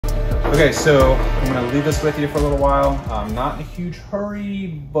Okay, so I'm gonna leave this with you for a little while. I'm not in a huge hurry,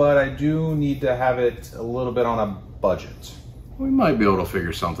 but I do need to have it a little bit on a budget. We might be able to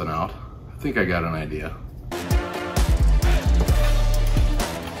figure something out. I think I got an idea.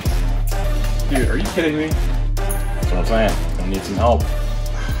 Dude, are you kidding me? That's what I'm saying. I need some help.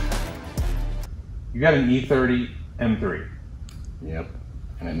 You got an E30 M3. Yep,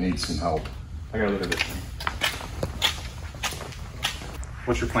 and it needs some help. I gotta look at this thing.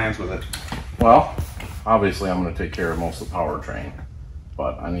 What's your plans with it? Well, obviously I'm going to take care of most of the powertrain,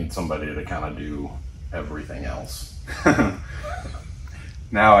 but I need somebody to kind of do everything else.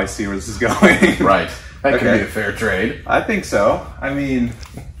 Now I see where this is going. Right. That could be a fair trade. I think so. I mean,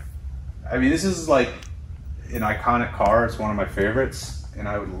 this is like an iconic car. It's one of my favorites, and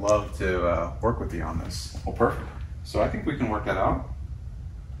I would love to work with you on this. Well, perfect. So I think we can work that out.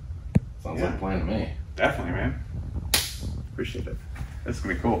 Sounds like a plan to me. Definitely, man. Appreciate it. This is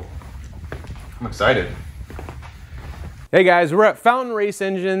gonna be cool. I'm excited. Hey guys, we're at Fountain Race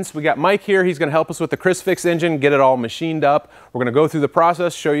Engines. We got Mike here. He's gonna help us with the ChrisFix's engine, get it all machined up. We're gonna go through the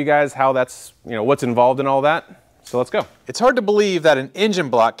process, show you guys how that's, what's involved in all that. So let's go. It's hard to believe that an engine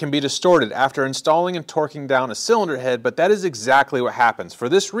block can be distorted after installing and torquing down a cylinder head, but that is exactly what happens. For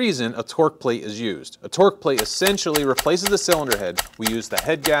this reason, a torque plate is used. A torque plate essentially replaces the cylinder head. We use the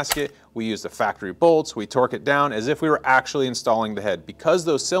head gasket, we use the factory bolts, we torque it down as if we were actually installing the head. Because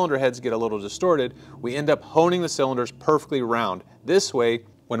those cylinder heads get a little distorted, we end up honing the cylinders perfectly round. This way,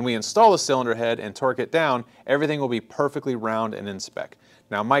 when we install the cylinder head and torque it down, everything will be perfectly round and in spec.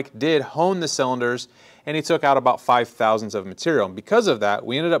 Now Mike did hone the cylinders and he took out about 5 thousandths of material. And because of that,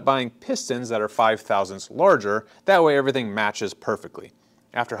 we ended up buying pistons that are 5 thousandths larger. That way everything matches perfectly.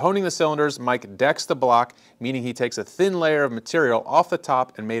 After honing the cylinders, Mike decks the block, meaning he takes a thin layer of material off the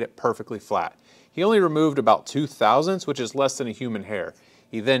top and made it perfectly flat. He only removed about 2 thousandths, which is less than a human hair.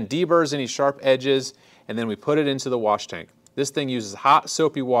 He then deburrs any sharp edges, and then we put it into the wash tank. This thing uses hot,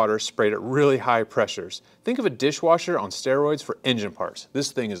 soapy water sprayed at really high pressures. Think of a dishwasher on steroids for engine parts.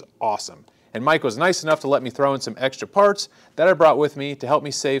 This thing is awesome. And Mike was nice enough to let me throw in some extra parts that I brought with me to help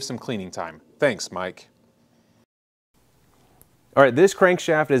me save some cleaning time. Thanks, Mike. All right, this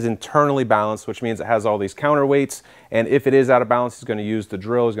crankshaft is internally balanced, which means it has all these counterweights, and if it is out of balance, he's going to use the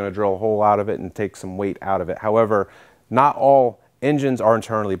drill. He's going to drill a hole out of it and take some weight out of it. However, not all engines are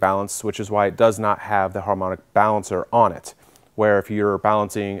internally balanced, which is why it does not have the harmonic balancer on it. Where if you're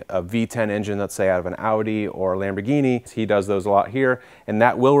balancing a V10 engine, let's say out of an Audi or Lamborghini, he does those a lot here, and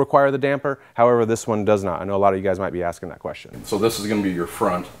that will require the damper. However, this one does not. I know a lot of you guys might be asking that question. So this is going to be your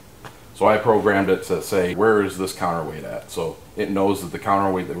front. So I programmed it to say, where is this counterweight at? So it knows that the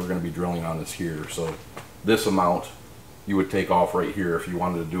counterweight that we're going to be drilling on is here. So this amount you would take off right here if you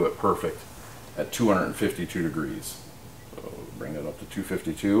wanted to do it perfect at 252 degrees. So bring it up to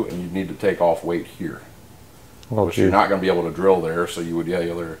 252, and you need to take off weight here. Well, which you're not going to be able to drill there, so you would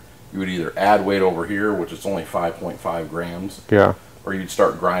either add weight over here, which is only 5.5 grams, or you'd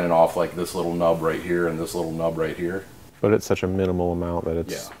start grinding off like this little nub right here and this little nub right here. But it's such a minimal amount that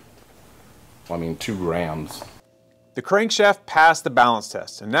it's... Yeah. Well, I mean, 2 grams. The crankshaft passed the balance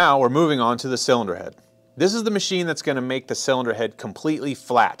test, and now we're moving on to the cylinder head. This is the machine that's going to make the cylinder head completely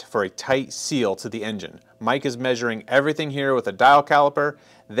flat for a tight seal to the engine. Mike is measuring everything here with a dial caliper,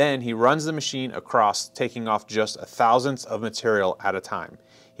 then he runs the machine across, taking off just 1/1000th of material at a time.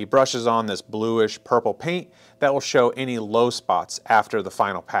 He brushes on this bluish purple paint that will show any low spots after the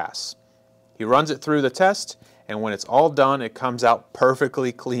final pass. He runs it through the test, and when it's all done, it comes out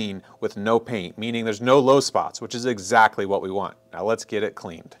perfectly clean with no paint, meaning there's no low spots, which is exactly what we want. Now let's get it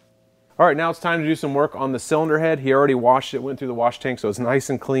cleaned. All right, now it's time to do some work on the cylinder head. He already washed it, went through the wash tank, so it's nice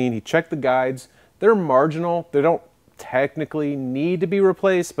and clean. He checked the guides. They're marginal. They don't technically need to be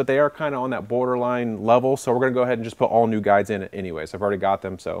replaced, but they are kind of on that borderline level, so we're going to go ahead and just put all new guides in it anyways. I've already got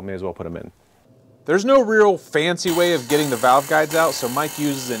them, so may as well put them in. There's no real fancy way of getting the valve guides out, so Mike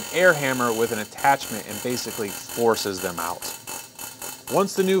uses an air hammer with an attachment and basically forces them out.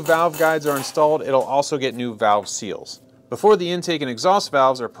 Once the new valve guides are installed, it'll also get new valve seals. Before the intake and exhaust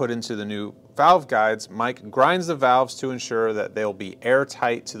valves are put into the new valve guides, Mike grinds the valves to ensure that they'll be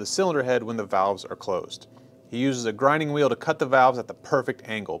airtight to the cylinder head when the valves are closed. He uses a grinding wheel to cut the valves at the perfect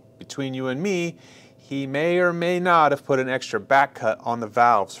angle. Between you and me, he may or may not have put an extra back cut on the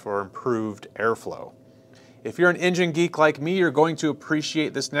valves for improved airflow. If you're an engine geek like me, you're going to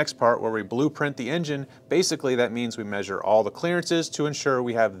appreciate this next part where we blueprint the engine. Basically, that means we measure all the clearances to ensure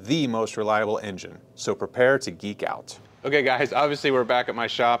we have the most reliable engine. So prepare to geek out. Okay guys, obviously we're back at my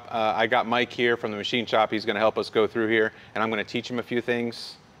shop. I got Mike here from the machine shop. He's gonna help us go through here, and I'm gonna teach him a few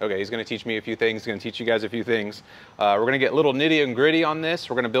things. Okay, he's going to teach me a few things. He's going to teach you guys a few things. We're going to get a little nitty and gritty on this.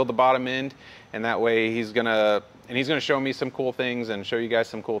 We're going to build the bottom end, and that way he's going to show me some cool things and show you guys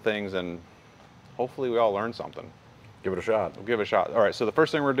some cool things, and hopefully we all learn something. Give it a shot. We'll give it a shot. All right, so the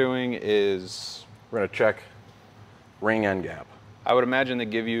first thing we're doing is we're going to check ring end gap. I would imagine they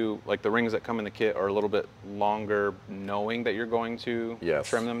give you, like the rings that come in the kit are a little bit longer, knowing that you're going to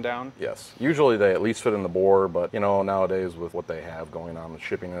trim them down? Yes. Usually they at least fit in the bore, but you know, nowadays with what they have going on with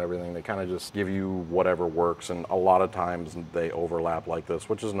shipping and everything, they kind of just give you whatever works, and a lot of times they overlap like this,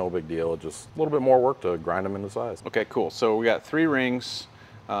 which is no big deal. It's just a little bit more work to grind them into size. Okay, cool. So we got 3 rings.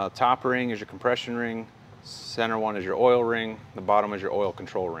 Top ring is your compression ring. Center one is your oil ring. The bottom is your oil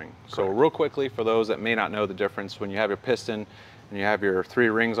control ring. Correct. So real quickly, for those that may not know the difference, when you have your piston and you have your 3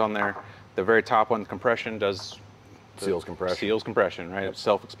 rings on there, the very top one, compression, does seals compression. Seals compression, right? Yep. It's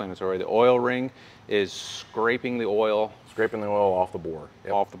self-explanatory. The oil ring is scraping the oil. Scraping the oil off the bore.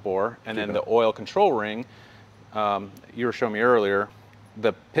 Yep. Off the bore. And then the oil control ring, you were showing me earlier,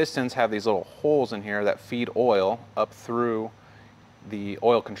 the pistons have these little holes in here that feed oil up through the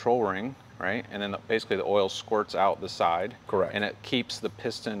oil control ring, right? And then basically the oil squirts out the side. Correct. And it keeps the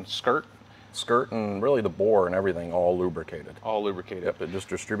piston skirt and really the bore and everything all lubricated. All lubricated. Yep, it just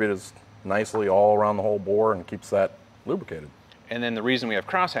distributes nicely all around the whole bore and keeps that lubricated. And then the reason we have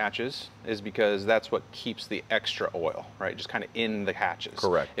cross hatches is because that's what keeps the extra oil, right? Just kind of in the hatches.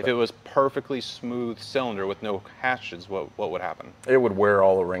 Correct. If it was perfectly smooth cylinder with no hatches, what would happen? It would wear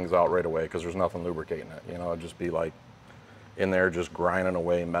all the rings out right away because there's nothing lubricating it. You know, it'd just be like in there just grinding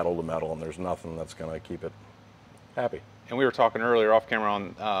away metal to metal, and there's nothing that's going to keep it happy. And we were talking earlier off camera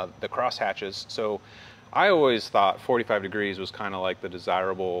on the cross hatches. So I always thought 45 degrees was kind of like the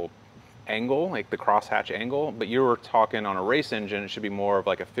desirable angle, like the crosshatch angle, but you were talking on a race engine, it should be more of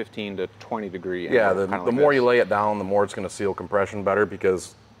like a 15 to 20 degree angle. Yeah, the more you lay it down, the more it's going to seal compression better,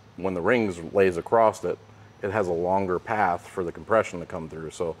 because when the rings lays across it, it has a longer path for the compression to come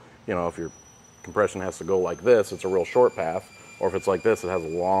through. So, you know, if your compression has to go like this, it's a real short path, or if it's like this, it has a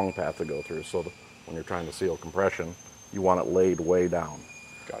long path to go through. So when you're trying to seal compression, you want it laid way down.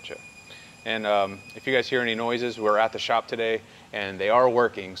 Gotcha. And if you guys hear any noises, we're at the shop today and they are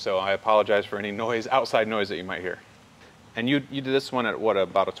working, so I apologize for any noise, outside noise that you might hear. And you did this one at what,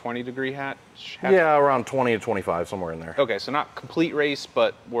 about a 20 degree hatch? Yeah, around 20 to 25, somewhere in there. Okay, so not complete race,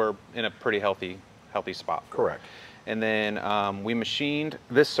 but we're in a pretty healthy spot. Correct. And then we machined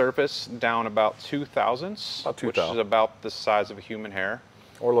this surface down about 2 thousandths, which is about the size of a human hair.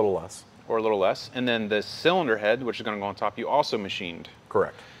 Or a little less. Or a little less. And then the cylinder head, which is going to go on top, you also machined.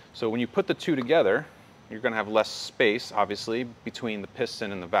 Correct. So when you put the two together, you're going to have less space, obviously, between the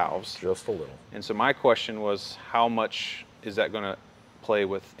piston and the valves. Just a little. And so my question was, how much is that going to play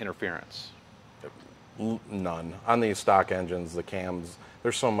with interference? None. On these stock engines, the cams,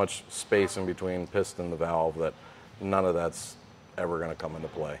 there's so much space in between piston and the valve that none of that's ever going to come into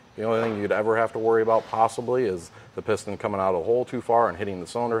play. The only thing you'd ever have to worry about possibly is the piston coming out of the hole too far and hitting the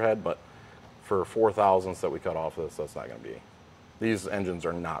cylinder head, but for 4 thousandths that we cut off this, that's not going to be. These engines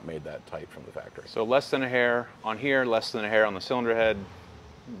are not made that tight from the factory. So less than a hair on here, less than a hair on the cylinder head.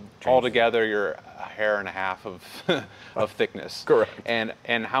 Altogether, you're a hair and a half of of thickness. Correct. And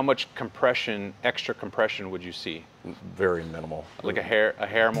how much compression, extra compression, would you see? Very minimal. Like a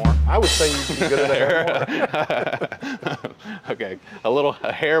hair more? I would say you'd be good at a hair more. Okay,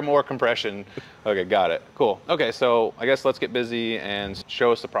 a hair more compression. Okay, got it. Cool. Okay, so I guess let's get busy and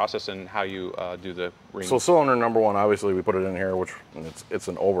show us the process and how you do the ring. So cylinder number one, obviously we put it in here, which it's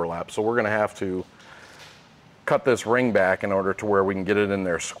an overlap. So we're going to have to cut this ring back in order to where we can get it in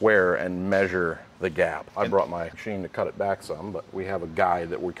there square and measure the gap. I brought my machine to cut it back some, but we have a guide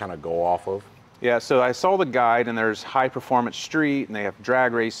that we kind of go off of. Yeah, so I saw the guide, and there's high performance street, and they have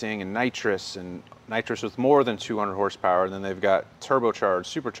drag racing and nitrous with more than 200 horsepower. And then they've got turbocharged,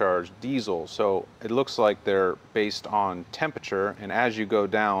 supercharged, diesel. So it looks like they're based on temperature, and as you go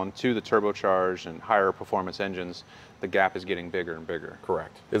down to the turbocharged and higher performance engines, the gap is getting bigger and bigger.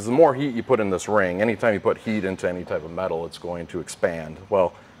 Correct. Is the more heat you put in this ring, anytime you put heat into any type of metal, it's going to expand.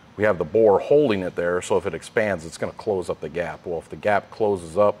 Well, we have the bore holding it there, so if it expands, it's going to close up the gap. Well, if the gap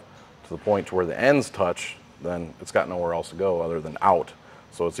closes up to the point to where the ends touch, then it's got nowhere else to go other than out.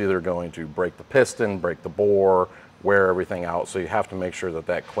 So it's either going to break the piston, break the bore, wear everything out. So you have to make sure that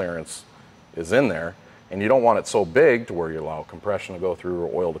that clearance is in there. And you don't want it so big to where you allow compression to go through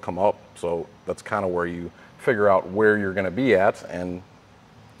or oil to come up. So that's kind of where you figure out where you're going to be at and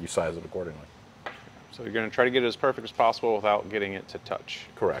you size it accordingly. So you're going to try to get it as perfect as possible without getting it to touch.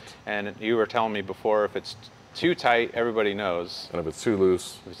 Correct. And you were telling me before, if it's too tight, everybody knows. And if it's too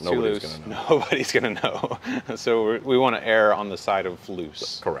loose, nobody's going to know. Nobody's going to know. So we want to err on the side of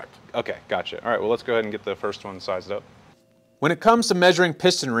loose. Correct. Okay, gotcha. All right, well, let's go ahead and get the first one sized up. When it comes to measuring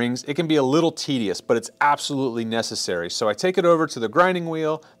piston rings, it can be a little tedious, but it's absolutely necessary. So I take it over to the grinding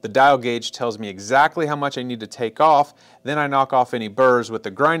wheel, the dial gauge tells me exactly how much I need to take off, then I knock off any burrs with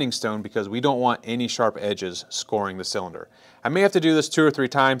the grinding stone because we don't want any sharp edges scoring the cylinder. I may have to do this 2 or 3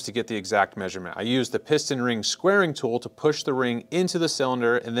 times to get the exact measurement. I use the piston ring squaring tool to push the ring into the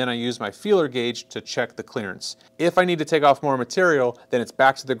cylinder, and then I use my feeler gauge to check the clearance. If I need to take off more material, then it's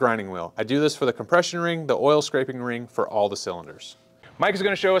back to the grinding wheel. I do this for the compression ring, the oil scraping ring, for all the cylinders. Mike is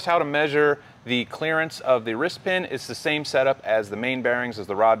going to show us how to measure the clearance of the wrist pin. It's the same setup as the main bearings, as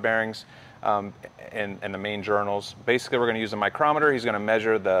the rod bearings. And the main journals. Basically, we're going to use a micrometer. He's going to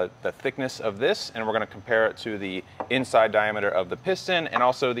measure the thickness of this, and we're going to compare it to the inside diameter of the piston and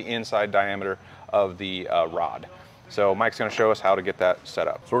also the inside diameter of the rod. So Mike's going to show us how to get that set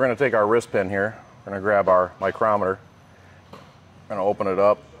up. So we're going to take our wrist pin here. We're going to grab our micrometer. We're going to open it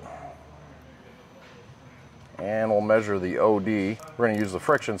up. And we'll measure the OD. We're going to use the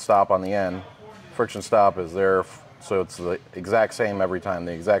friction stop on the end. Friction stop is there, so it's the exact same every time,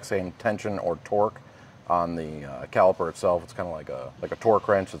 the exact same tension or torque on the caliper itself. It's kind of like a torque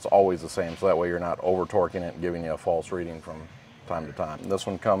wrench. It's always the same, so that way you're not over torquing it and giving you a false reading from time to time. This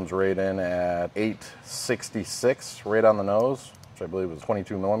one comes right in at 866, right on the nose, which I believe is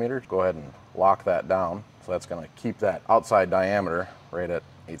 22 millimeters. Go ahead and lock that down. So that's going to keep that outside diameter right at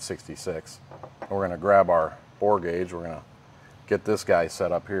 866. And we're going to grab our bore gauge. We're going to get this guy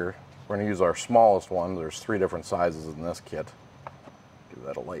set up here. We're going to use our smallest one. There's 3 different sizes in this kit. Give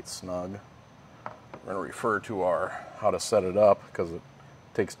that a light snug. We're going to refer to our how to set it up because it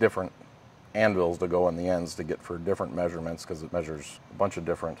takes different anvils to go in the ends to get for different measurements because it measures a bunch of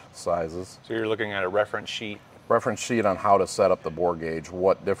different sizes. So you're looking at a reference sheet. Reference sheet on how to set up the bore gauge,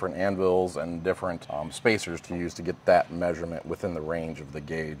 what different anvils and different spacers to use to get that measurement within the range of the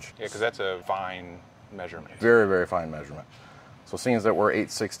gauge. Yeah, because that's a fine measurement. Very, very fine measurement. So seeing as that we're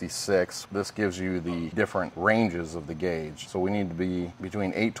 866, this gives you the different ranges of the gauge. So we need to be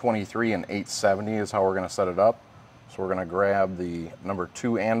between 823 and 870 is how we're going to set it up. So we're going to grab the number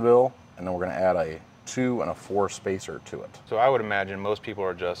 2 anvil, and then we're going to add a 2 and a 4 spacer to it. So I would imagine most people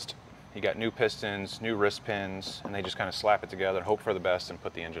are just, you got new pistons, new wrist pins, and they just kind of slap it together and hope for the best and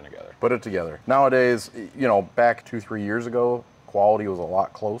put the engine together. Put it together. Nowadays, you know, back 2-3 years ago, quality was a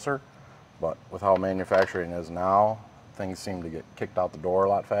lot closer, but with how manufacturing is now, things seem to get kicked out the door a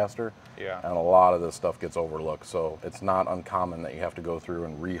lot faster. Yeah. And a lot of this stuff gets overlooked. So it's not uncommon that you have to go through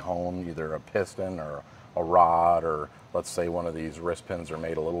and re-hone either a piston or a rod, or let's say one of these wrist pins are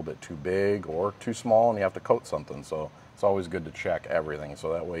made a little bit too big or too small and you have to coat something. So it's always good to check everything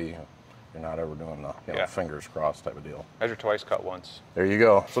so that way you're not ever doing the fingers crossed type of deal. Measure twice, cut once. There you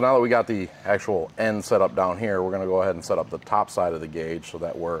go. So now that we got the actual end set up down here, we're going to go ahead and set up the top side of the gauge so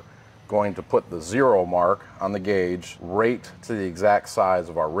that we're going to put the 0 mark on the gauge right to the exact size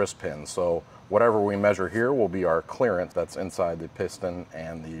of our wrist pin. So whatever we measure here will be our clearance that's inside the piston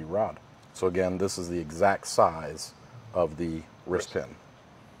and the rod. So again, this is the exact size of the wrist pin.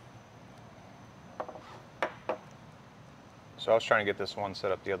 So I was trying to get this one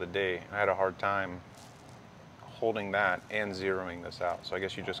set up the other day. I had a hard time holding that and zeroing this out. So I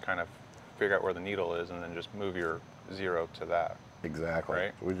guess you just kind of figure out where the needle is and then just move your 0 to that. Exactly.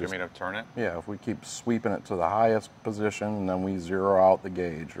 Right? So we just, you mean to turn it? Yeah, if we keep sweeping it to the highest position and then we zero out the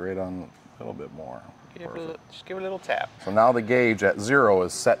gauge right on a little bit more. Just give it a little tap. So now the gauge at 0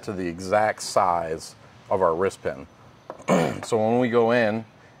 is set to the exact size of our wrist pin. So when we go in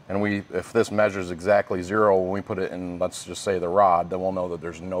and if this measures exactly 0, when we put it in, let's just say the rod, then we'll know that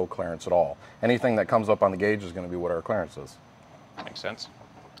there's no clearance at all. Anything that comes up on the gauge is going to be what our clearance is. Makes sense.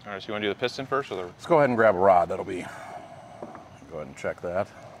 All right, so you want to do the piston first or the... Let's go ahead and grab a rod. That'll be... Go ahead and check that.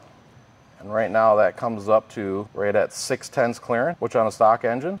 And right now that comes up to right at 6/10 clearance, which on a stock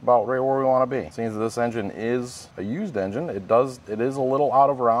engine, about right where we want to be. Seems that this engine is a used engine. It is a little out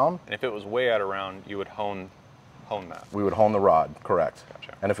of round. And if it was way out of round, you would hone that. We would hone the rod, correct.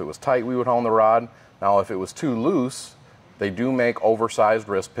 Gotcha. And if it was tight, we would hone the rod. Now if it was too loose, they do make oversized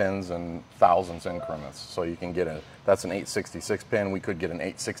wrist pins in thousandths increments. So you can get that's an 866 pin. We could get an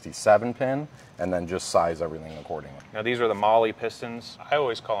 867 pin and then just size everything accordingly. Now these are the Molly pistons. I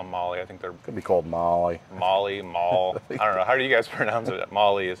always call them Molly. I think they're... Could be called Molly. Molly, Mall. I don't know. How do you guys pronounce it?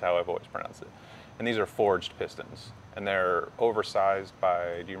 Molly is how I've always pronounced it. And these are forged pistons. And they're oversized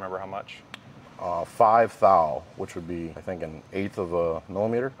by, do you remember how much? 5 thou, which would be, I think, 1/8 of a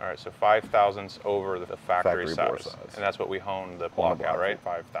millimeter. All right, so 5 thousandths over the factory bore size. size. And that's what we honed the block out, right?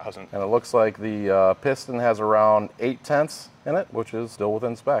 5 thousandths. And it looks like the piston has around 8/10 in it, which is still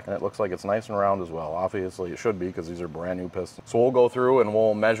within spec. And it looks like it's nice and round as well. Obviously, it should be because these are brand new pistons. So we'll go through and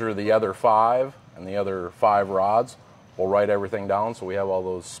we'll measure the other 5 and the other 5 rods. We'll write everything down so we have all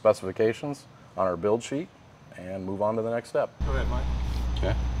those specifications on our build sheet and move on to the next step. Go ahead, Mike.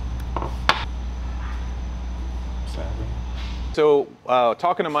 Okay. So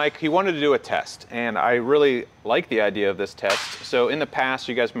talking to Mike, he wanted to do a test, and I really like the idea of this test. So in the past,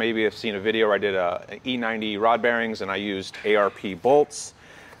 you guys maybe have seen a video where I did E90 rod bearings and I used ARP bolts.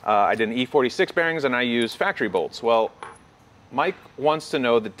 I did an E46 bearings and I used factory bolts. Well, Mike wants to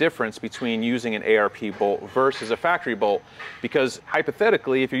know the difference between using an ARP bolt versus a factory bolt, because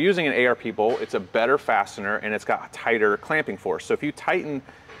hypothetically, if you're using an ARP bolt, it's a better fastener and it's got a tighter clamping force. So if you tighten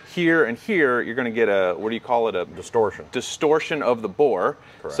here and here, you're going to get a, what do you call it? A distortion. Distortion of the bore.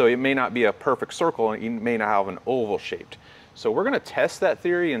 Correct. So it may not be a perfect circle and you may not have an oval shaped. So we're going to test that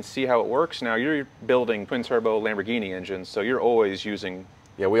theory and see how it works. Now you're building twin turbo Lamborghini engines, so you're always using...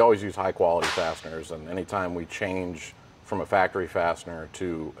 Yeah, we always use high quality fasteners, and anytime we change from a factory fastener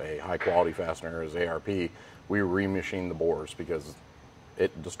to a high quality fastener as ARP, we remachine the bores because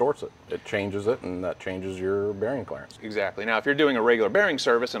it distorts it. It changes it, and that changes your bearing clearance. Exactly. Now, if you're doing a regular bearing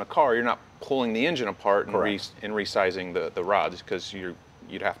service in a car, you're not pulling the engine apart and, resizing the rods, because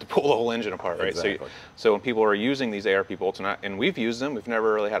you'd have to pull the whole engine apart, right? Exactly. So when people are using these ARP bolts, and we've used them, we've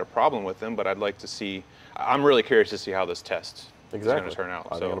never really had a problem with them, but I'd like to see, I'm really curious to see how this test is going to turn out.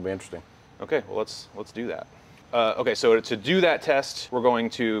 I think it'll be interesting. Okay, well, let's do that. Okay, so to do that test, we're going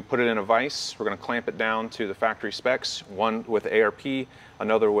to put it in a vise. We're going to clamp it down to the factory specs, one with ARP,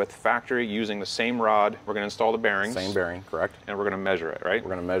 another with factory, using the same rod. We're going to install the bearings. Same bearing, correct. And we're going to measure it, right? We're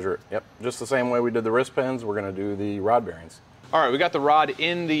going to measure it, yep. Just the same way we did the wrist pins, we're going to do the rod bearings. All right, we got the rod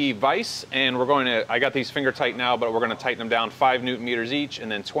in the vise, and we're going to, I got these finger tight now, but we're going to tighten them down 5 Newton meters each,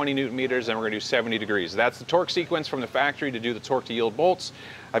 and then 20 Newton meters, and we're going to do 70 degrees. That's the torque sequence from the factory to do the torque to yield bolts.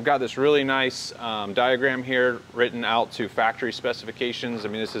 I've got this really nice diagram here written out to factory specifications. I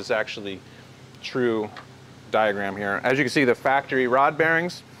mean, this is actually true diagram here. As you can see, the factory rod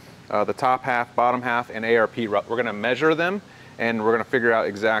bearings, the top half, bottom half, and ARP, we're going to measure them, and we're going to figure out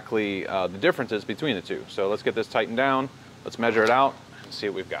exactly the differences between the two. So let's get this tightened down. Let's measure it out and see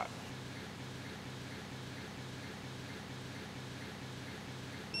what we've got.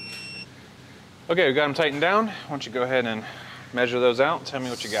 Okay, we've got them tightened down. Why don't you go ahead and measure those out and tell me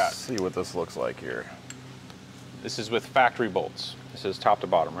what you got. Let's see what this looks like here. This is with factory bolts. This is top to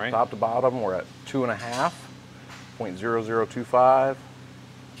bottom, right? Top to bottom, we're at 2.5, 0.0025.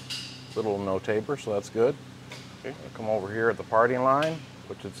 Little no taper, so that's good. Okay. We'll come over here at the parting line,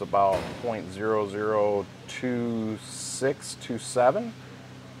 which is about 0.002627.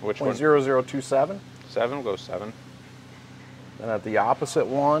 Which one? 0.0027. 7, we'll go 7. Then at the opposite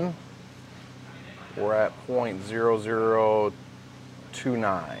one, we're at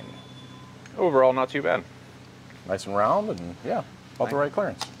 0.0029. Overall, not too bad. Nice and round, and yeah, about the right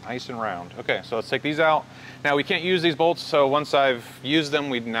clearance. Nice and round. Okay, so let's take these out. Now we can't use these bolts, so once I've used them,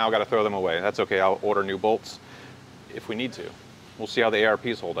 we've now got to throw them away. That's okay, I'll order new bolts if we need to. We'll see how the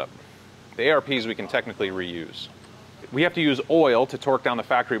ARPs hold up. The ARPs we can technically reuse. We have to use oil to torque down the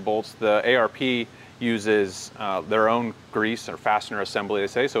factory bolts. The ARP uses their own grease or fastener assembly, they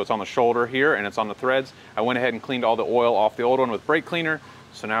say, so it's on the shoulder here and it's on the threads. I went ahead and cleaned all the oil off the old one with brake cleaner,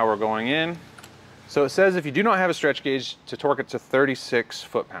 so now we're going in. So it says if you do not have a stretch gauge, to torque it to 36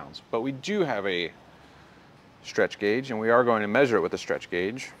 foot-pounds, but we do have a stretch gauge, and we are going to measure it with a stretch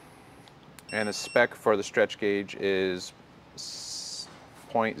gauge. And the spec for the stretch gauge is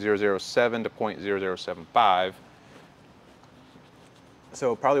 0.007 to 0.0075.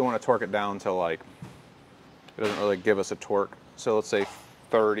 So probably want to torque it down to, like, it doesn't really give us a torque. So let's say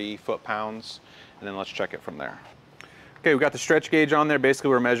 30 foot-pounds, and then let's check it from there. Okay, we've got the stretch gauge on there.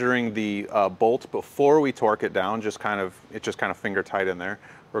 Basically, we're measuring the bolt before we torque it down, just kind of finger tight in there.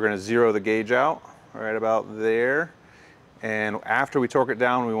 We're going to zero the gauge out right about there. And after we torque it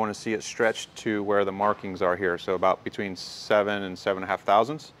down, we want to see it stretched to where the markings are here. So about between 7 and 7.5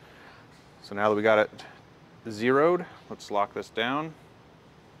 thousandths. So now that we got it zeroed, let's lock this down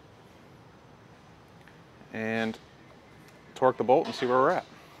and torque the bolt and see where we're at.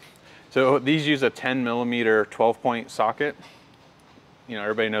 So these use a 10 millimeter 12-point socket. You know,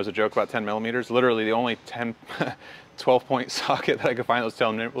 everybody knows a joke about 10 millimeters. Literally the only 12-point socket that I could find that was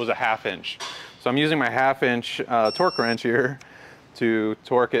 10 was a 1/2 inch. So I'm using my 1/2 inch torque wrench here to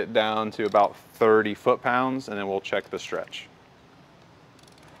torque it down to about 30 foot-pounds, and then we'll check the stretch.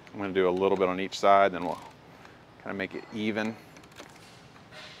 I'm going to do a little bit on each side, then we'll kind of make it even.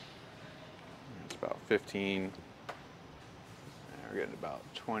 It's about 15. We're getting about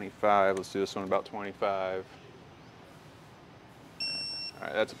 25. Let's do this one about 25. All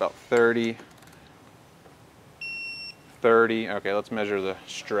right, that's about 30. 30. Okay, let's measure the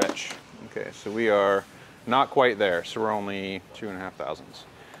stretch. Okay, so we are not quite there, so we're only 2.5 thousandths.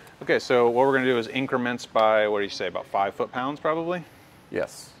 Okay, so what we're going to do is increments by, what do you say, about 5 foot-pounds probably?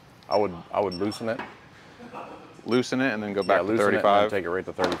 Yes, I would loosen it. Loosen it and then go back to loosen 35. it and then take it right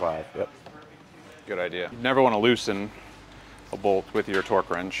to 35. Yep. Good idea. You never want to loosen a bolt with your torque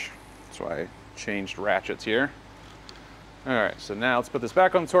wrench. That's why I changed ratchets here. All right, so now let's put this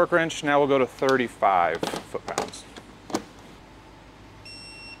back on the torque wrench. Now we'll go to 35 foot-pounds.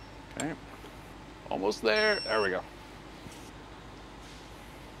 Okay, almost there. There we go.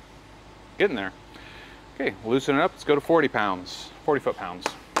 Getting there. Okay, loosen it up. Let's go to 40 pounds, 40 foot-pounds.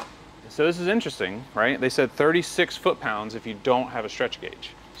 So this is interesting, right? They said 36 foot-pounds if you don't have a stretch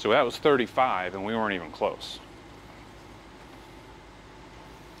gauge. So that was 35 and we weren't even close.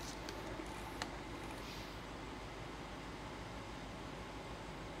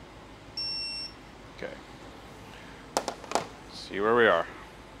 Okay. See where we are.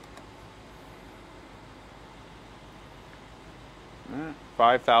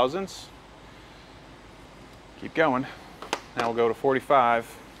 5 thousandths. Keep going. Now we'll go to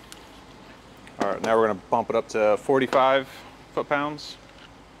 45. All right, now we're going to bump it up to 45 foot-pounds.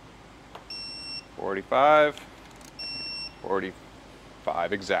 45.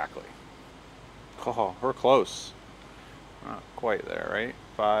 45 exactly. Oh, we're close. Not quite there, right?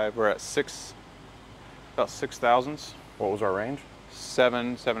 5. We're at 6. About 6 thousandths. What was our range?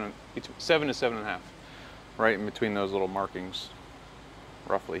 7 to 7.5. Right in between those little markings,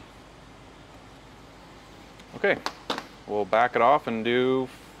 roughly. Okay, we'll back it off and do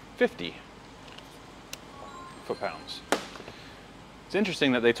 50 foot-pounds. It's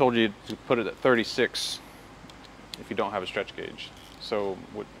interesting that they told you to put it at 36 if you don't have a stretch gauge. So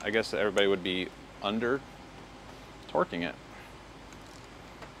I guess everybody would be under torquing it.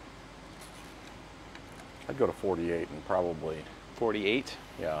 I'd go to 48 and probably 48?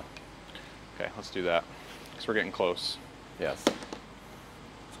 Yeah. Okay, let's do that because we're getting close. Yes.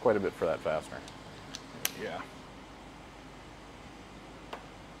 It's quite a bit for that fastener. Yeah.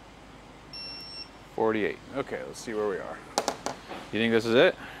 48. Okay, let's see where we are. You think this is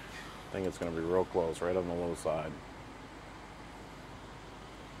it? I think it's going to be real close, right on the low side.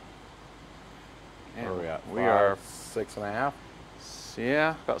 Man, where are we at? We are 6.5.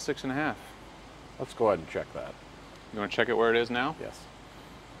 Yeah, about 6.5. Let's go ahead and check that. You want to check it where it is now? Yes.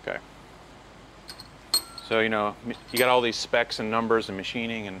 Okay. So, you know, you got all these specs and numbers and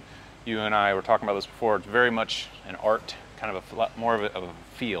machining, and you and I were talking about this before. It's very much an art, kind of more of a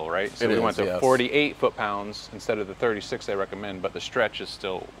feel, right? So we went to 48 foot-pounds instead of the 36 they recommend, but the stretch is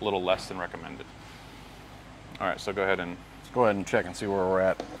still a little less than recommended. All right, so go ahead and... Let's go ahead and check and see where we're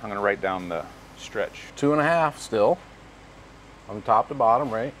at. I'm going to write down the stretch. 2.5 still, on top to bottom,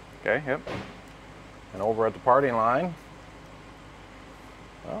 right? Okay, yep. And over at the parting line,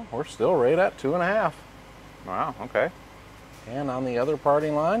 well, we're still right at 2.5. Wow, okay. And on the other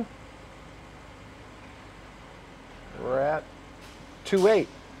parting line, we're at 2.8.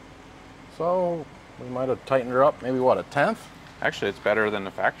 So we might have tightened her up, maybe what, a tenth? Actually, it's better than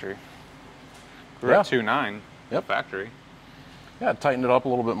the factory. We're at 2.9. Yep. Factory. Yeah, tightened it up a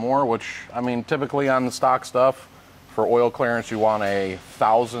little bit more, which, I mean, typically on the stock stuff, for oil clearance, you want a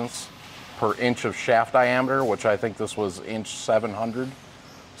thousandths per inch of shaft diameter, which I think this was inch 700.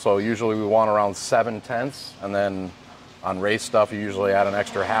 So usually we want around 7/10, and then on race stuff, you usually add an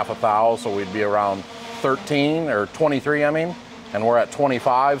extra half a thou, so we'd be around 13 or 23, I mean, and we're at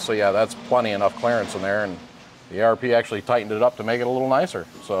 25, so yeah, that's plenty enough clearance in there, and the ARP actually tightened it up to make it a little nicer.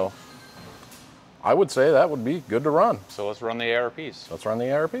 So I would say that would be good to run. So let's run the ARPs. Let's run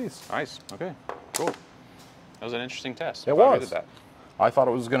the ARPs. Nice. Okay. Cool. That was an interesting test. It Glad we was. did that. I thought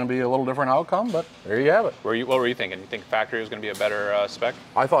it was going to be a little different outcome, but there you have it. What were you thinking? You think factory was going to be a better spec?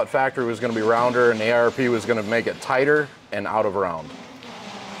 I thought factory was going to be rounder and the ARP was going to make it tighter and out of round.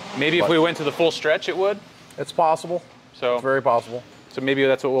 Maybe if we went to the full stretch, it would? It's possible. So it's very possible. So maybe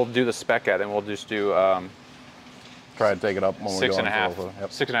that's what we'll do the spec at, and we'll just do try to take it up when we go 6.5. Yep.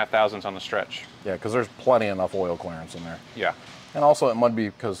 6.5 thousandths on the stretch. Yeah, because there's plenty enough oil clearance in there. Yeah. And also it might be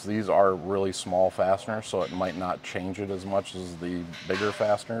because these are really small fasteners, so it might not change it as much as the bigger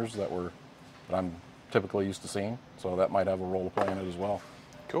fasteners that I'm typically used to seeing. So that might have a role to play in it as well.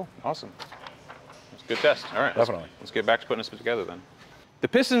 Cool. Awesome. It's a good test. All right. Definitely. Let's get back to putting this together then. The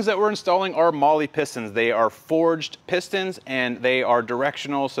pistons that we're installing are Molle pistons. They are forged pistons and they are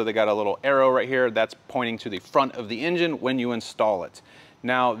directional, so they got a little arrow right here that's pointing to the front of the engine when you install it.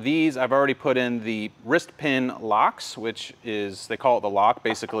 Now these, I've already put in the wrist pin locks, which is, they call it the lock.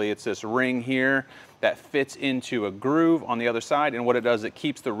 Basically it's this ring here that fits into a groove on the other side, and what it does, it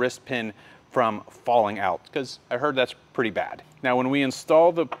keeps the wrist pin from falling out, because I heard that's pretty bad. Now when we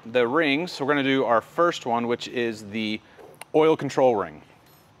install the rings, we're gonna do our first one, which is the oil control ring.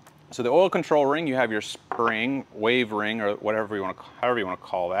 So the oil control ring, you have your spring, wave ring, or whatever you want to, however you want to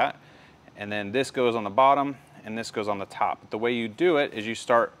call that. And then this goes on the bottom and this goes on the top. But the way you do it is you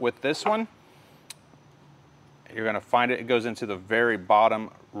start with this one. You're going to find it goes into the very bottom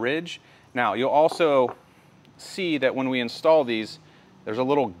ridge. Now you'll also see that when we install these, there's a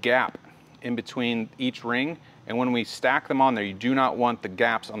little gap in between each ring. And when we stack them on there, you do not want the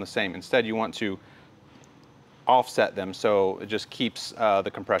gaps on the same. Instead, you want to offset them so it just keeps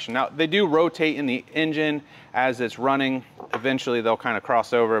the compression. Now they do rotate in the engine as it's running. Eventually they'll kind of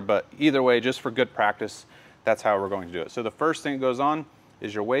cross over, but either way, just for good practice, that's how we're going to do it. So the first thing that goes on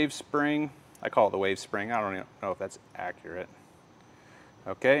is your wave spring. I call it the wave spring. I don't even know if that's accurate.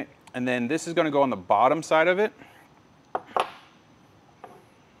 Okay, and then this is going to go on the bottom side of it. I'm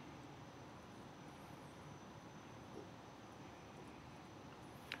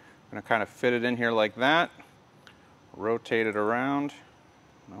going to kind of fit it in here like that. Rotate it around.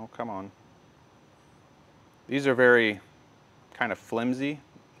 No, come on. These are very kind of flimsy,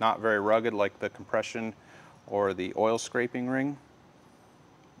 not very rugged like the compression or the oil scraping ring.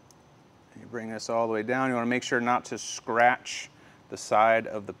 You bring this all the way down. You want to make sure not to scratch the side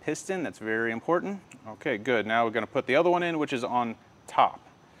of the piston. That's very important. Okay, good. Now we're going to put the other one in, which is on top,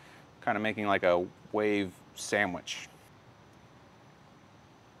 kind of making like a wave sandwich.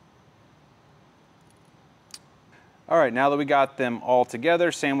 All right, now that we got them all together,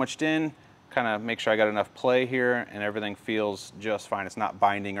 sandwiched in, kind of make sure I got enough play here and everything feels just fine. It's not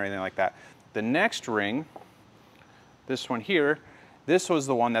binding or anything like that. The next ring, this one here, this was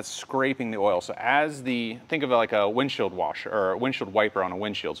the one that's scraping the oil. So as think of it like a windshield washer or a windshield wiper on a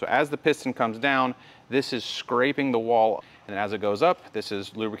windshield. So as the piston comes down, this is scraping the wall. And as it goes up, this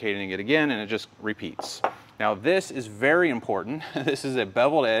is lubricating it again, and it just repeats. Now this is very important. This is a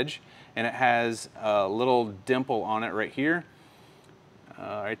beveled edge, and it has a little dimple on it right here.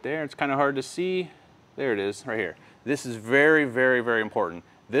 Right there, it's kind of hard to see. There it is, right here. This is very, very, very important.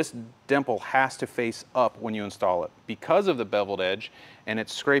 This dimple has to face up when you install it. Because of the beveled edge, and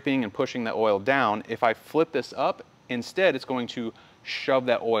it's scraping and pushing the oil down, if I flip this up, instead it's going to shove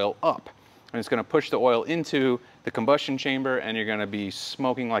that oil up. And it's going to push the oil into the combustion chamber, and you're going to be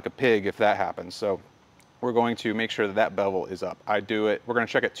smoking like a pig if that happens. So we're going to make sure that that bevel is up. I do it, we're going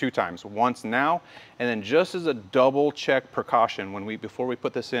to check it 2 times, once now, and then just as a double check precaution, before we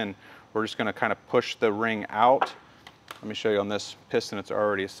put this in, we're just going to kind of push the ring out. Let me show you on this piston, it's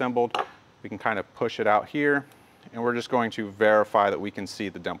already assembled. We can kind of push it out here, and we're just going to verify that we can see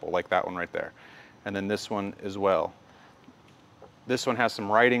the dimple, like that one right there. And then this one as well. This one has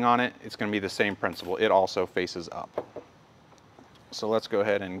some writing on it. It's going to be the same principle. It also faces up. So let's go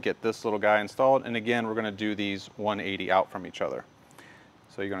ahead and get this little guy installed. And again, we're going to do these 180 out from each other.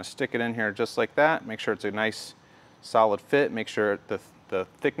 So you're going to stick it in here just like that. Make sure it's a nice solid fit. Make sure the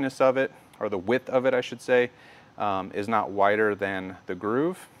thickness of it, or the width of it I should say, is not wider than the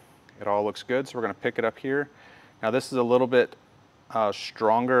groove. It all looks good. So we're going to pick it up here. Now this is a little bit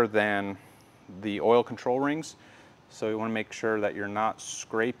stronger than the oil control rings. So you want to make sure that you're not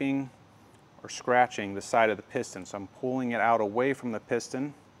scraping or scratching the side of the piston. So I'm pulling it out away from the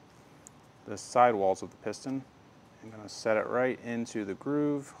piston, the sidewalls of the piston. I'm going to set it right into the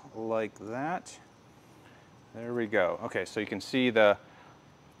groove like that. There we go. Okay, so you can see the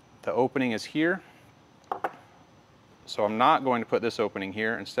opening is here. So I'm not going to put this opening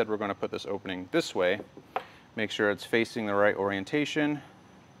here. Instead, we're going to put this opening this way. Make sure it's facing the right orientation.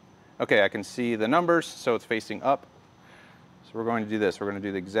 Okay, I can see the numbers, so it's facing up. So we're going to do this. We're going to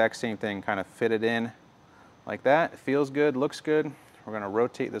do the exact same thing, kind of fit it in like that. It feels good, looks good. We're going to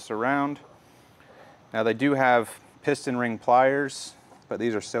rotate this around. Now they do have piston ring pliers, but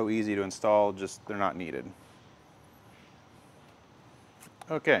these are so easy to install, just they're not needed.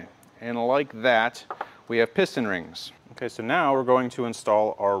 Okay, and like that, we have piston rings. Okay, so now we're going to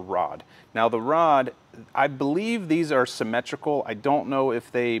install our rod. Now the rod, I believe these are symmetrical. I don't know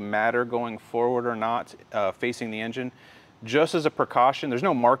if they matter going forward or not, facing the engine. Just as a precaution, there's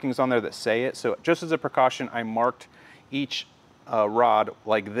no markings on there that say it, so just as a precaution, I marked each rod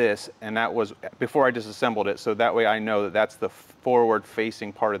like this, and that was before I disassembled it, so that way I know that that's the forward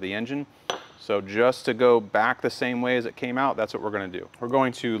facing part of the engine. So just to go back the same way as it came out, that's what we're going to do. We're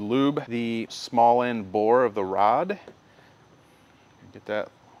going to lube the small end bore of the rod. Get that.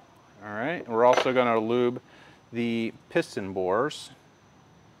 All right. We're also going to lube the piston bores.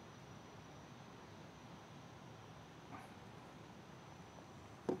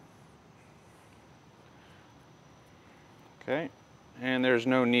 Okay. And there's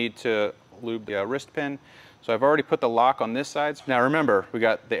no need to lube the wrist pin. So I've already put the lock on this side. Now remember, we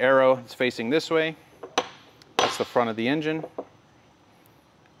got the arrow that's facing this way. That's the front of the engine.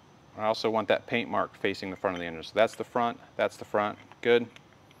 I also want that paint mark facing the front of the engine. So that's the front, good.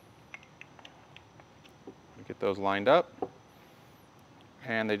 Get those lined up.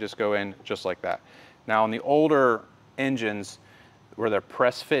 And they just go in just like that. Now on the older engines where they're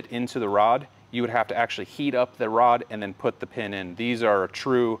press fit into the rod, you would have to actually heat up the rod and then put the pin in. These are a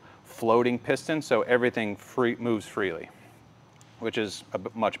true floating piston, so everything moves freely, which is a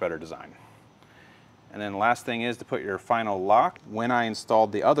much better design. And then last thing is to put your final lock. When I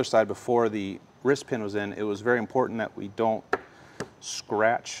installed the other side before the wrist pin was in, it was very important that we don't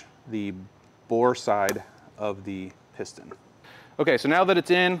scratch the bore side of the piston. Okay, so now that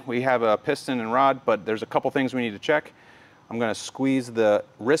it's in, we have a piston and rod, but there's a couple things we need to check. I'm going to squeeze the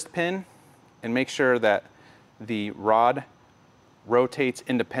wrist pin and make sure that the rod rotates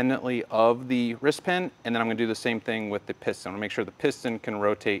independently of the wrist pin, and then I'm going to do the same thing with the piston. I'm going to make sure the piston can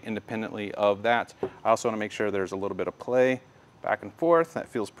rotate independently of that. I also want to make sure there's a little bit of play back and forth. That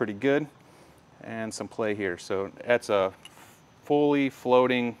feels pretty good. And some play here. So that's a fully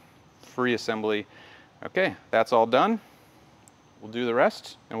floating free assembly. Okay, that's all done. We'll do the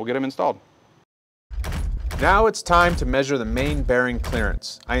rest and we'll get them installed. Now it's time to measure the main bearing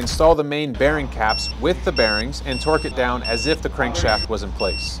clearance. I install the main bearing caps with the bearings and torque it down as if the crankshaft was in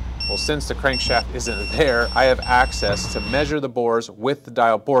place. Well, since the crankshaft isn't there, I have access to measure the bores with the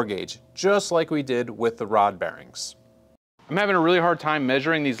dial bore gauge, just like we did with the rod bearings. I'm having a really hard time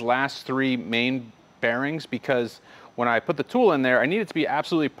measuring these last three main bearings because when I put the tool in there, I need it to be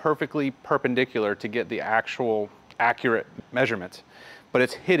absolutely perfectly perpendicular to get the actual accurate measurement, but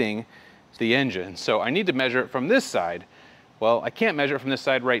it's hitting the engine. So I need to measure it from this side. Well, I can't measure it from this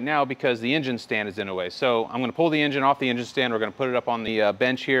side right now because the engine stand is in a way. So I'm going to pull the engine off the engine stand. We're going to put it up on the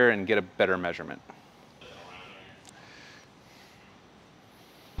bench here and get a better measurement.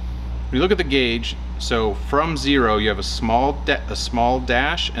 When you look at the gauge, so from 0 you have a small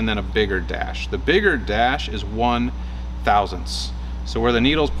dash and then a bigger dash. The bigger dash is 1/1000. So where the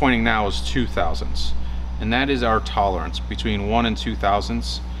needle's pointing now is 2/1000. And that is our tolerance between 1 and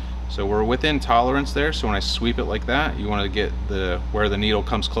 2/1000. So we're within tolerance there, so when I sweep it like that, you want to get where the needle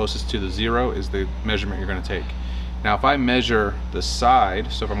comes closest to the 0 is the measurement you're going to take. Now if I measure the side,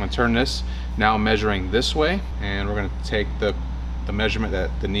 so if I'm going to turn this, now I'm measuring this way, and we're going to take the measurement that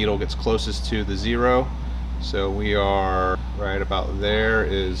the needle gets closest to the 0. So we are right about there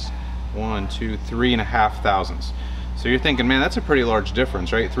is 1, 2, 3.5 thousandths. So you're thinking, man, that's a pretty large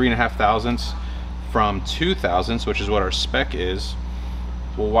difference, right? 3.5 thousandths from 2 thousandths, which is what our spec is.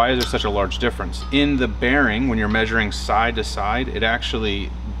 Well, why is there such a large difference? In the bearing, when you're measuring side to side, the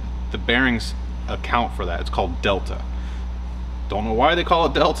bearings account for that. It's called delta. Don't know why they call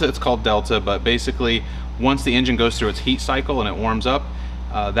it delta, it's called delta, but basically once the engine goes through its heat cycle and it warms up,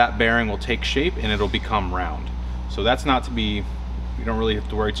 that bearing will take shape and it'll become round. So that's not to be, you don't really have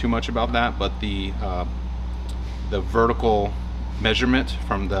to worry too much about that, but the vertical measurement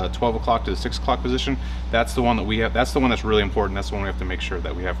from the 12 o'clock to the 6 o'clock position, that's the one that we have, that's the one that's really important. That's the one we have to make sure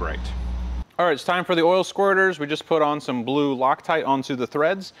that we have right. All right, it's time for the oil squirters. We just put on some blue Loctite onto the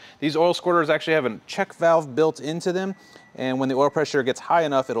threads. These oil squirters actually have a check valve built into them, and when the oil pressure gets high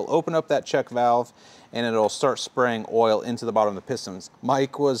enough, it'll open up that check valve and it'll start spraying oil into the bottom of the pistons.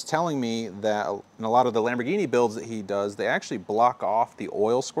 Mike was telling me that in a lot of the Lamborghini builds that he does, they actually block off the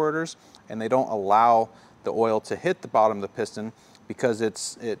oil squirters and they don't allow the oil to hit the bottom of the piston because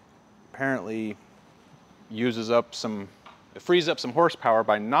it apparently uses up it frees up some horsepower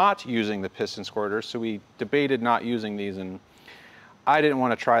by not using the piston squirters. So we debated not using these, and I didn't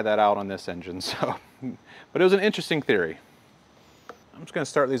want to try that out on this engine. So, but it was an interesting theory. I'm just going to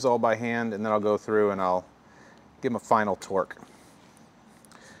start these all by hand, and then I'll go through and I'll give them a final torque.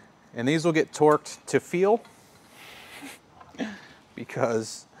 And these will get torqued to feel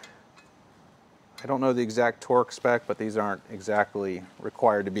because I don't know the exact torque spec, but these aren't exactly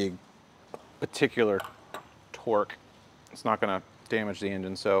required to be a particular torque. It's not going to damage the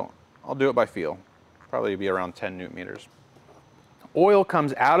engine, so I'll do it by feel. Probably be around 10 Newton meters. Oil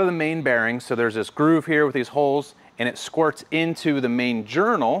comes out of the main bearing, so there's this groove here with these holes, and it squirts into the main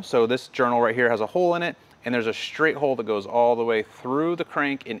journal. So this journal right here has a hole in it, and there's a straight hole that goes all the way through the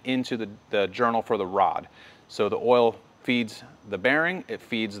crank and into the journal for the rod. So the oil feeds the bearing, it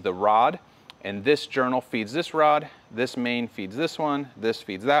feeds the rod, and this journal feeds this rod, this main feeds this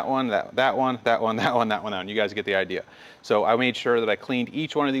feeds that one, that one, that one, that one, that one, you guys get the idea. So I made sure that I cleaned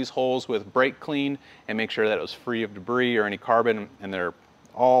each one of these holes with brake clean and make sure that it was free of debris or any carbon, and they're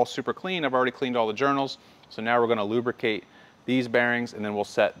all super clean. I've already cleaned all the journals. So now we're gonna lubricate these bearings and then we'll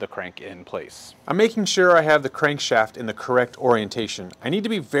set the crank in place. I'm making sure I have the crankshaft in the correct orientation. I need to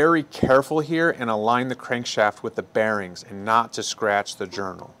be very careful here and align the crankshaft with the bearings and not to scratch the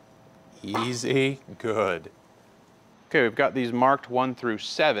journal. Easy, good. Okay, we've got these marked 1 through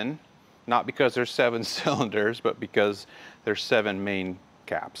 7, not because there's 7 cylinders, but because there's 7 main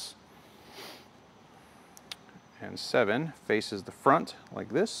caps. And 7 faces the front like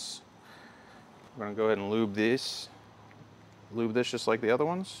this. We're gonna go ahead and lube this just like the other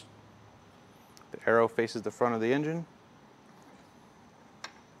ones. The arrow faces the front of the engine.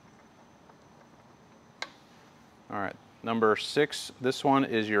 All right, number 6, this one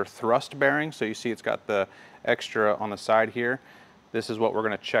is your thrust bearing. So you see it's got the extra on the side here. This is what we're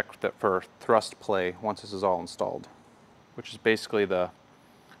gonna check for thrust play once this is all installed, which is basically the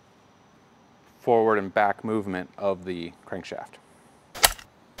forward and back movement of the crankshaft.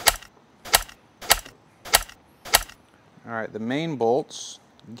 All right, the main bolts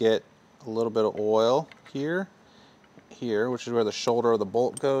get a little bit of oil here, which is where the shoulder of the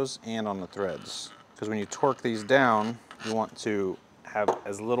bolt goes, and on the threads. Because when you torque these down, you want to have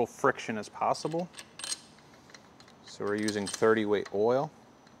as little friction as possible. So we're using 30 weight oil.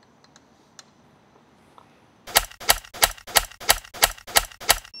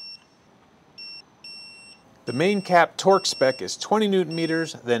 The main cap torque spec is 20 Newton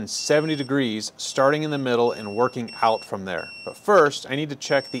meters, then 70 degrees, starting in the middle and working out from there. But first, I need to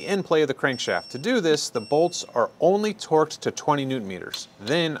check the end play of the crankshaft. To do this, the bolts are only torqued to 20 Newton meters.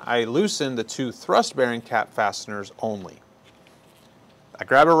 Then I loosen the 2 thrust bearing cap fasteners only. I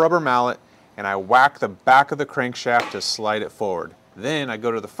grab a rubber mallet and I whack the back of the crankshaft to slide it forward. Then I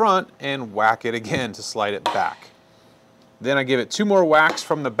go to the front and whack it again to slide it back. Then I give it 2 more whacks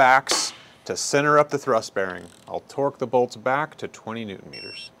from the backs to center up the thrust bearing. I'll torque the bolts back to 20 Newton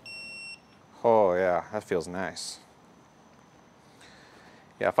meters. Oh yeah, that feels nice.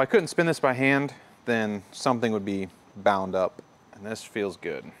 Yeah, if I couldn't spin this by hand, then something would be bound up, and this feels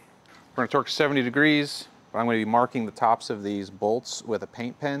good. We're gonna torque 70 degrees. I'm gonna be marking the tops of these bolts with a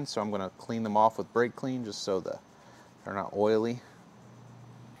paint pen, so I'm gonna clean them off with brake clean just so they're not oily.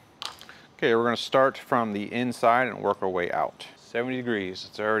 Okay, we're gonna start from the inside and work our way out. 70 degrees,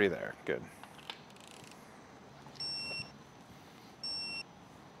 it's already there, good.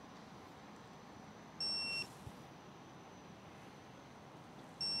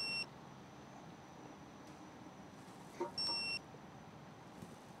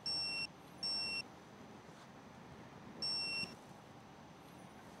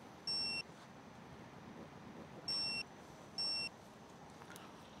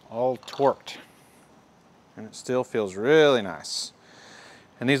 All torqued, and it still feels really nice.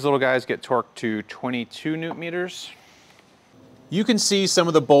 And these little guys get torqued to 22 Newton meters. You can see some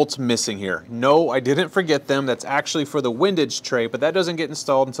of the bolts missing here. No, I didn't forget them. That's actually for the windage tray, but that doesn't get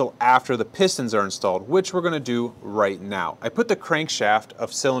installed until after the pistons are installed, which we're gonna do right now. I put the crankshaft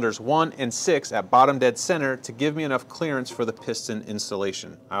of cylinders 1 and 6 at bottom dead center to give me enough clearance for the piston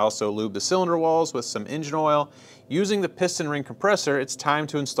installation. I also lube the cylinder walls with some engine oil. Using the piston ring compressor, it's time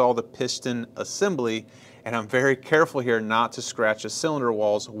to install the piston assembly, and I'm very careful here not to scratch the cylinder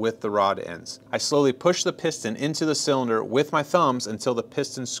walls with the rod ends. I slowly push the piston into the cylinder with my thumbs until the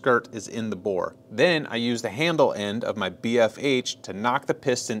piston skirt is in the bore. Then I use the handle end of my BFH to knock the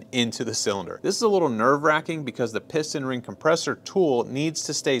piston into the cylinder. This is a little nerve-wracking because the piston ring compressor tool needs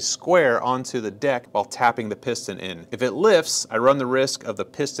to stay square onto the deck while tapping the piston in. If it lifts, I run the risk of the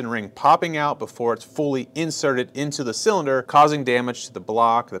piston ring popping out before it's fully inserted into the cylinder, causing damage to the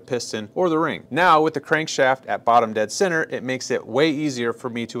block, the piston, or the ring. Now with the crankshaft at bottom dead center, it makes it way easier for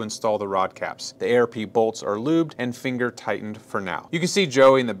me to install the rod caps. The ARP bolts are lubed and finger tightened for now. You can see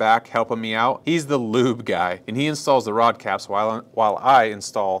Joey in the back helping me out. He's the lube guy, and he installs the rod caps while I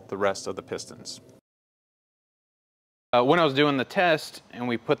install the rest of the pistons. When I was doing the test and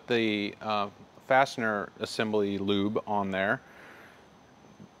we put the fastener assembly lube on there,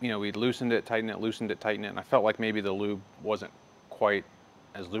 you know, we loosened it, tightened it, and I felt like maybe the lube wasn't quite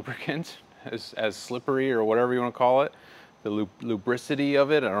as lubricant, as slippery, or whatever you want to call it. The lubricity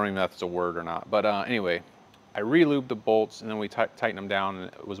of it, I don't even know if it's a word or not. But anyway, I re-lubed the bolts and then we tightened them down and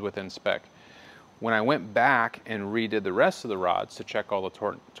it was within spec. When I went back and redid the rest of the rods to check all the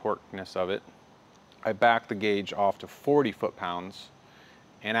torqueness of it, I backed the gauge off to 40 foot-pounds,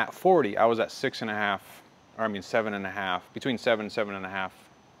 and at 40, I was at 7.5, between 7 and 7.5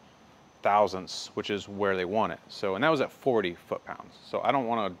 thousandths, which is where they want it. So, and that was at 40 foot-pounds. So I don't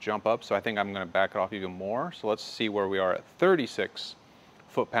want to jump up, so I think I'm going to back it off even more. So let's see where we are at 36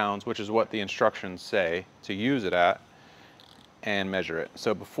 foot-pounds, which is what the instructions say to use it at, and measure it.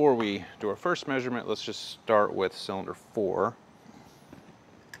 So before we do our first measurement, let's just start with cylinder 4.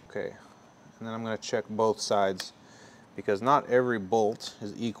 Okay, and then I'm going to check both sides because not every bolt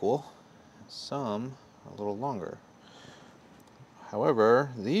is equal. Some are a little longer.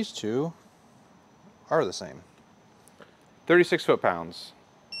 However, these two are the same. 36 foot-pounds.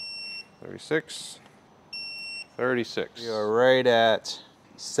 36. 36. We are right at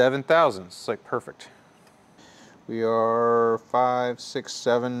 7 thousandths. It's like perfect. We are 5, 6,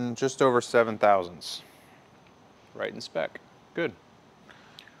 7, just over 7 thousandths. Right in spec. Good.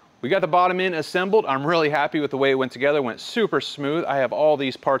 We got the bottom end assembled. I'm really happy with the way it went together. It went super smooth. I have all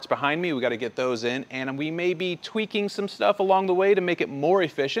these parts behind me. We got to get those in, and we may be tweaking some stuff along the way to make it more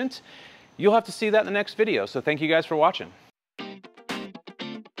efficient. You'll have to see that in the next video. So thank you guys for watching.